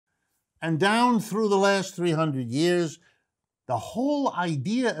And down through the last 300 years, the whole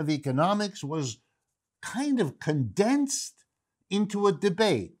idea of economics was kind of condensed into a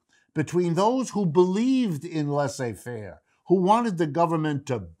debate between those who believed in laissez-faire, who wanted the government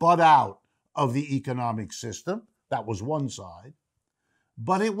to butt out of the economic system. That was one side.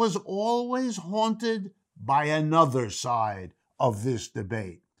 But it was always haunted by another side of this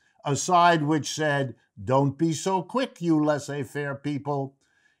debate, a side which said, don't be so quick, you laissez-faire people.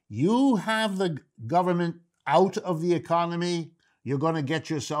 You have the government out of the economy, you're going to get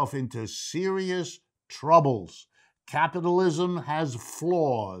yourself into serious troubles. Capitalism has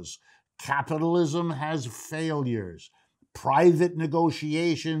flaws. Capitalism has failures. Private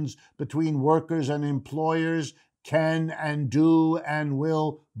negotiations between workers and employers can and do and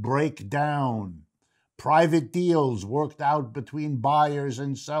will break down. Private deals worked out between buyers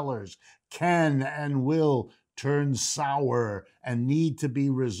and sellers can and will turn sour and need to be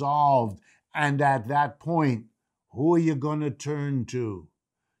resolved. And at that point, who are you going to turn to?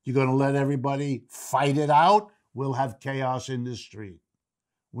 You're going to let everybody fight it out? We'll have chaos in the street.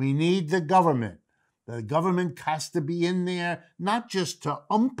 We need the government. The government has to be in there not just to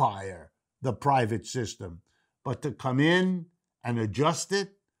umpire the private system, but to come in and adjust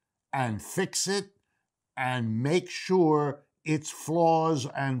it and fix it and make sure its flaws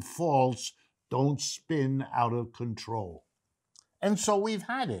and faults don't spin out of control. And so we've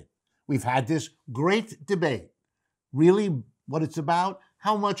had it. We've had this great debate. Really, what it's about,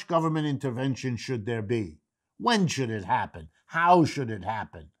 how much government intervention should there be? When should it happen? How should it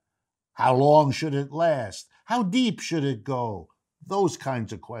happen? How long should it last? How deep should it go? Those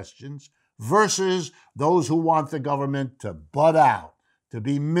kinds of questions, versus those who want the government to butt out, to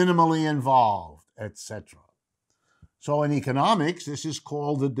be minimally involved, etc. So in economics, this is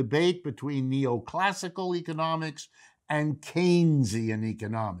called the debate between neoclassical economics and Keynesian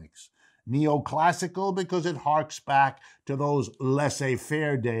economics. Neoclassical because it harks back to those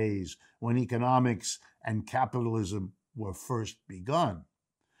laissez-faire days when economics and capitalism were first begun.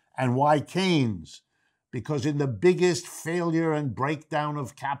 And why Keynes? Because in the biggest failure and breakdown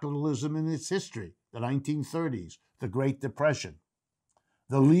of capitalism in its history, the 1930s, the Great Depression,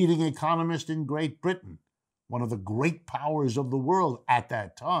 the leading economist in Great Britain, one of the great powers of the world at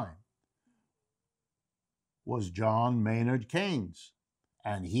that time, was John Maynard Keynes.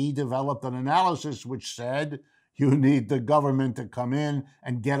 And he developed an analysis which said, you need the government to come in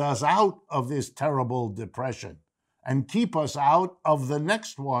and get us out of this terrible depression and keep us out of the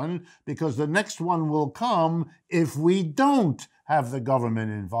next one, because the next one will come if we don't have the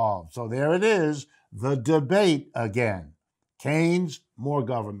government involved. So there it is, the debate again. Keynes, more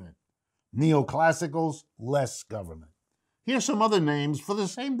government. Neoclassicals, less government. Here's some other names for the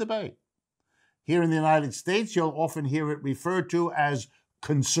same debate. Here in the United States, you'll often hear it referred to as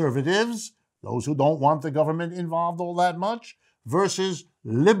conservatives, those who don't want the government involved all that much, versus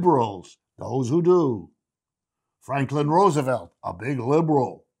liberals, those who do. Franklin Roosevelt, a big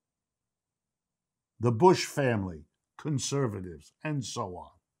liberal. The Bush family, conservatives, and so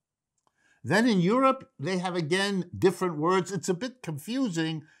on. Then in Europe, they have again different words. It's a bit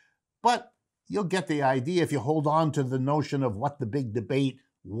confusing, but you'll get the idea if you hold on to the notion of what the big debate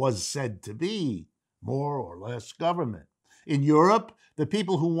was said to be, more or less government. In Europe, the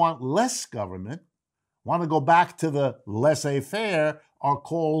people who want less government, want to go back to the laissez-faire, are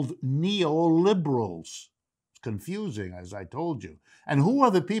called neoliberals. It's confusing, as I told you. And who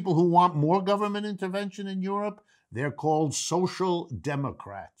are the people who want more government intervention in Europe? They're called social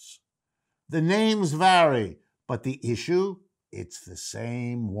democrats. The names vary, but the issue, it's the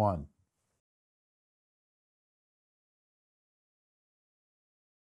same one.